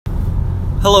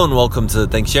Hello and welcome to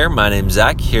Think Share. My name's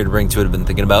Zach, here to bring to what I've been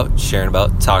thinking about, sharing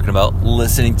about, talking about,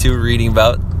 listening to, reading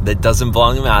about that doesn't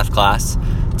belong in math class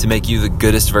to make you the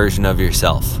goodest version of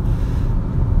yourself.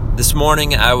 This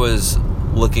morning I was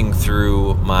looking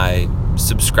through my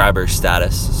subscriber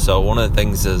status. So one of the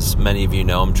things, as many of you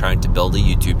know, I'm trying to build a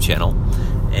YouTube channel,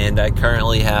 and I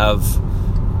currently have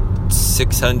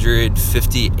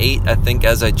 658, I think,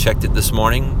 as I checked it this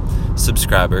morning,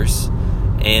 subscribers.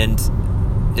 And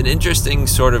an interesting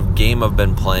sort of game I've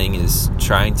been playing is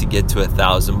trying to get to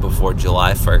 1,000 before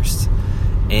July 1st.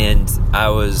 And I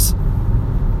was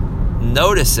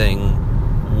noticing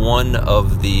one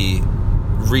of the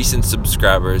recent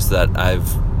subscribers that I've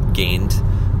gained.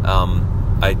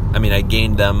 I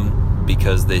gained them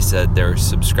because they said they were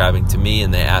subscribing to me,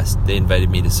 and they invited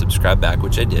me to subscribe back,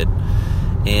 which I did.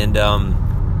 And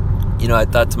I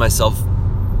thought to myself,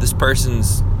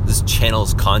 this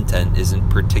channel's content isn't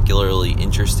particularly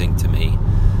interesting to me,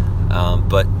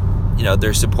 but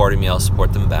they're supporting me, I'll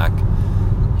support them back.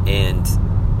 And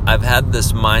I've had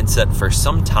this mindset for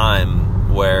some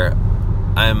time where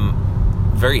I'm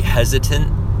very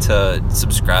hesitant to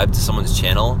subscribe to someone's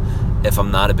channel if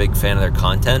I'm not a big fan of their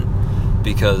content,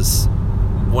 because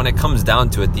when it comes down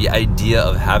to it, the idea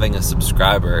of having a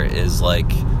subscriber is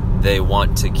like they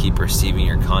want to keep receiving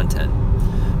your content.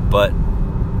 But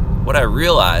what I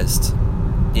realized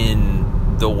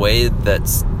in the way that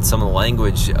some of the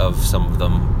language of some of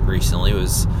them recently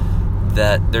was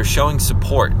that they're showing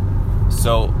support.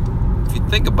 So if you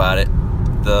think about it,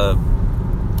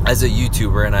 as a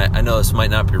YouTuber, and I know this might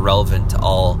not be relevant to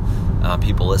all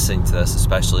people listening to this,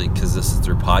 especially because this is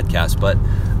through podcast, but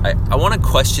I want to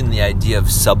question the idea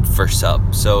of sub for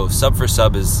sub. So sub for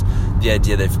sub is the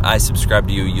idea that if I subscribe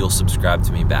to you, you'll subscribe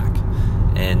to me back.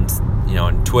 And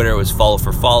on Twitter it was follow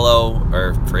for follow,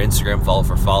 or for Instagram, follow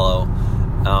for follow,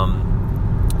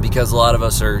 because a lot of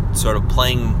us are sort of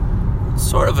playing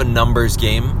sort of a numbers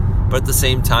game, but at the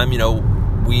same time,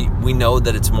 we know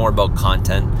that it's more about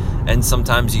content, and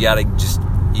sometimes you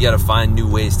gotta find new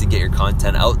ways to get your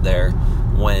content out there.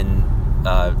 When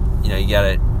you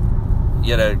gotta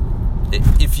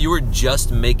if you were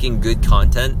just making good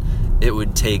content, it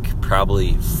would take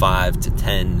probably 5 to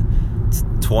 10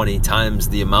 20 times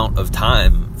the amount of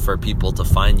time for people to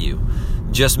find you.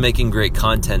 Just making great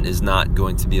content is not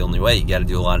going to be the only way. You got to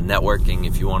do a lot of networking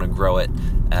if you want to grow it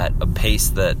at a pace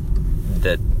that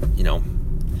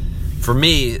for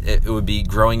me, it would be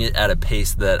growing it at a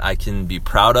pace that I can be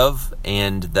proud of,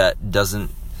 and that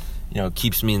doesn't,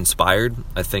 keeps me inspired.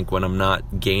 I think when I'm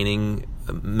not gaining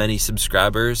many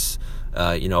subscribers,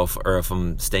 if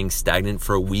I'm staying stagnant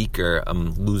for a week, or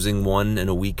I'm losing one in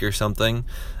a week or something,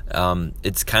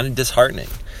 it's kind of disheartening.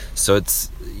 So it's,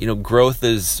 growth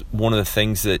is one of the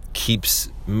things that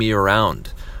keeps me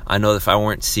around. I know if I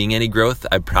weren't seeing any growth,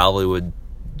 I probably would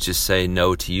just say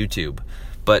no to YouTube.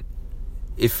 But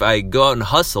if I go out and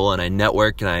hustle, and I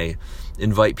network, and I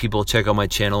invite people to check out my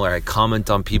channel, or I comment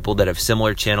on people that have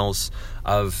similar channels,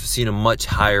 I've seen a much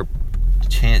higher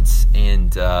chance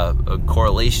and a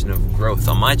correlation of growth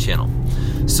on my channel.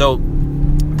 So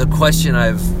the question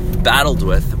I've battled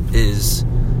with is,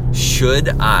 should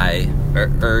I,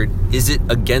 or is it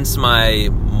against my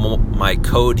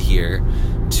code here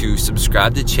to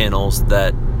subscribe to channels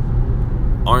that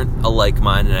aren't alike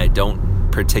mine, and I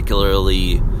don't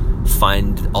particularly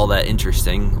find all that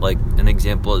interesting? Like an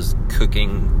example is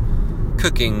cooking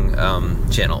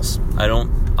channels.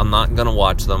 I'm not gonna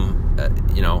watch them.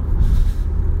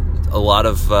 A lot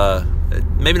of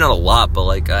maybe not a lot, but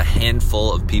like a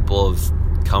handful of people have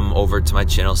come over to my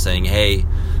channel saying, "Hey,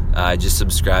 I just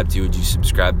subscribed to you. Would you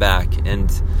subscribe back?" And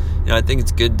I think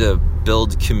it's good to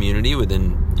build community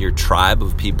within your tribe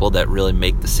of people that really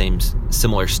make the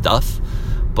similar stuff.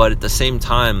 But at the same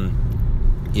time,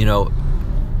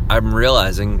 I'm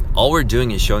realizing all we're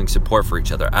doing is showing support for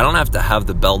each other. I don't have to have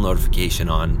the bell notification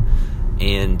on,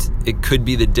 and it could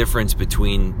be the difference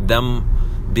between them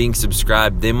being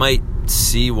subscribed. They might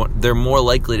they're more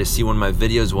likely to see one of my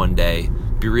videos one day,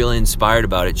 be really inspired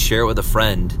about it, share it with a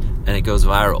friend, and it goes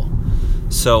viral.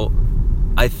 So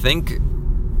I think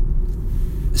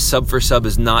sub for sub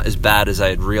is not as bad as I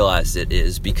had realized it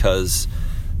is, because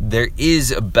there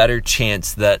is a better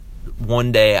chance that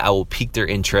one day I will pique their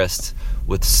interest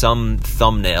with some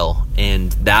thumbnail,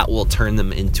 and that will turn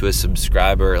them into a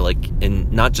subscriber,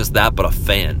 and not just that, but a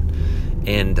fan.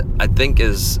 And I think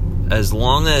as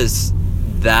long as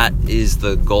that is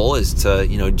the goal, is to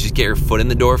just get your foot in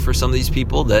the door for some of these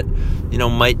people that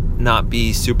might not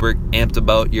be super amped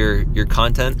about your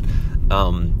content,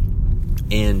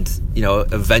 and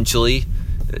eventually,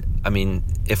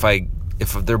 if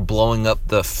if they're blowing up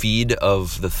the feed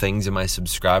of the things in my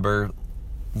subscriber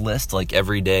list, like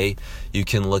every day you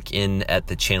can look in at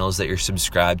the channels that you're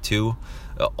subscribed to,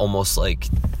 almost like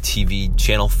TV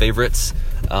channel favorites.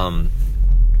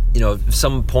 At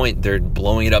some point they're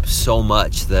blowing it up so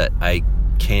much that I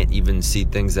can't even see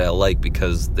things that I like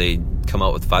because they come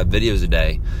out with 5 videos a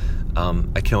day.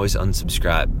 I can always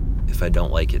unsubscribe if I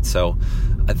don't like it. So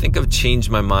I think I've changed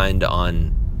my mind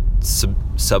on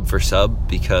sub for sub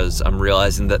because I'm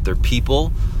realizing that they're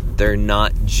people. They're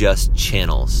not just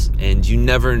channels, and you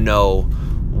never know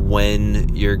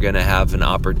when you're going to have an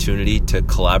opportunity to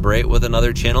collaborate with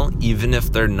another channel, even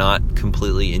if they're not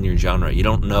completely in your genre. You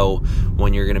don't know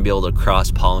when you're going to be able to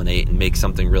cross-pollinate and make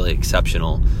something really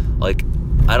exceptional. Like,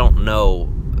 I don't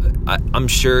know. I'm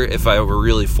sure if I were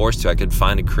really forced to, I could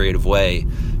find a creative way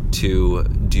to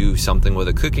do something with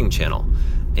a cooking channel.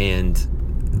 And,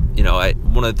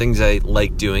 one of the things I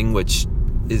like doing, which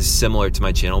is similar to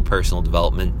my channel, personal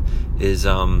development, is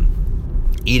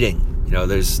eating.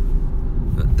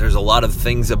 There's a lot of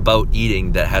things about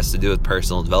eating that has to do with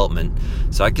personal development.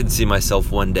 So I could see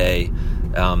myself one day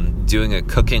doing a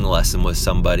cooking lesson with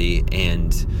somebody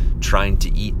and trying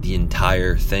to eat the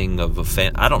entire thing of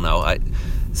a I don't know.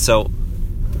 So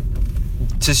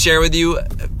to share with you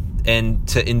and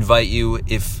to invite you,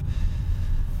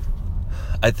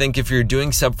 I think if you're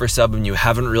doing sub for sub and you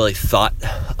haven't really thought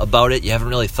about it, you haven't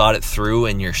really thought it through,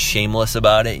 and you're shameless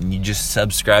about it, and you just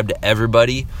subscribe to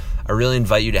everybody, I really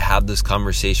invite you to have this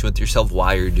conversation with yourself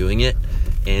while you're doing it.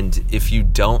 And if you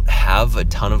don't have a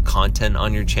ton of content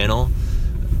on your channel,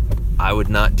 I would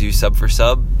not do sub for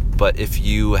sub. But if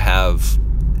you have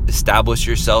established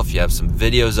yourself, you have some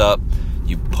videos up,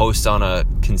 you post on a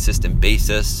consistent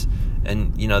basis,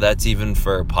 and that's even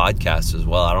for podcasts as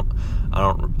well.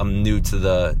 I'm new to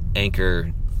the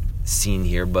Anchor scene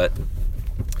here, but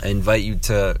I invite you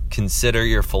to consider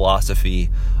your philosophy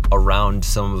around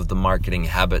some of the marketing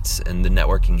habits and the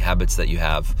networking habits that you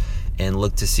have, and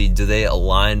look to see, do they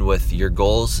align with your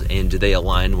goals, and do they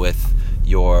align with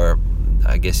your,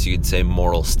 I guess you could say,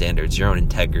 moral standards, your own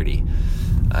integrity.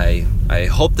 I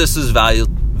hope this is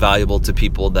valuable to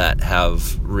people that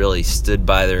have really stood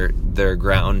by their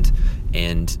ground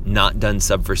and not done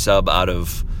sub for sub out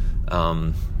of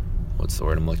what's the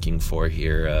word I'm looking for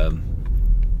here? I'm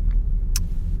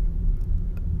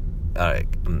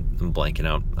blanking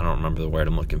out. I don't remember the word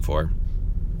I'm looking for.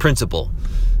 Principle.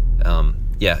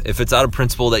 If it's out of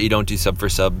principle that you don't do sub for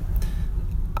sub,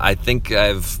 I think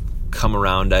I've come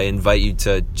around. I invite you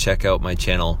to check out my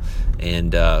channel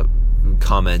and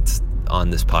comment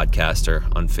on this podcast or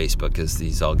on Facebook, as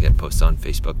these all get posted on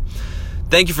Facebook.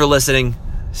 Thank you for listening.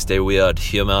 Stay weird,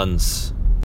 humans.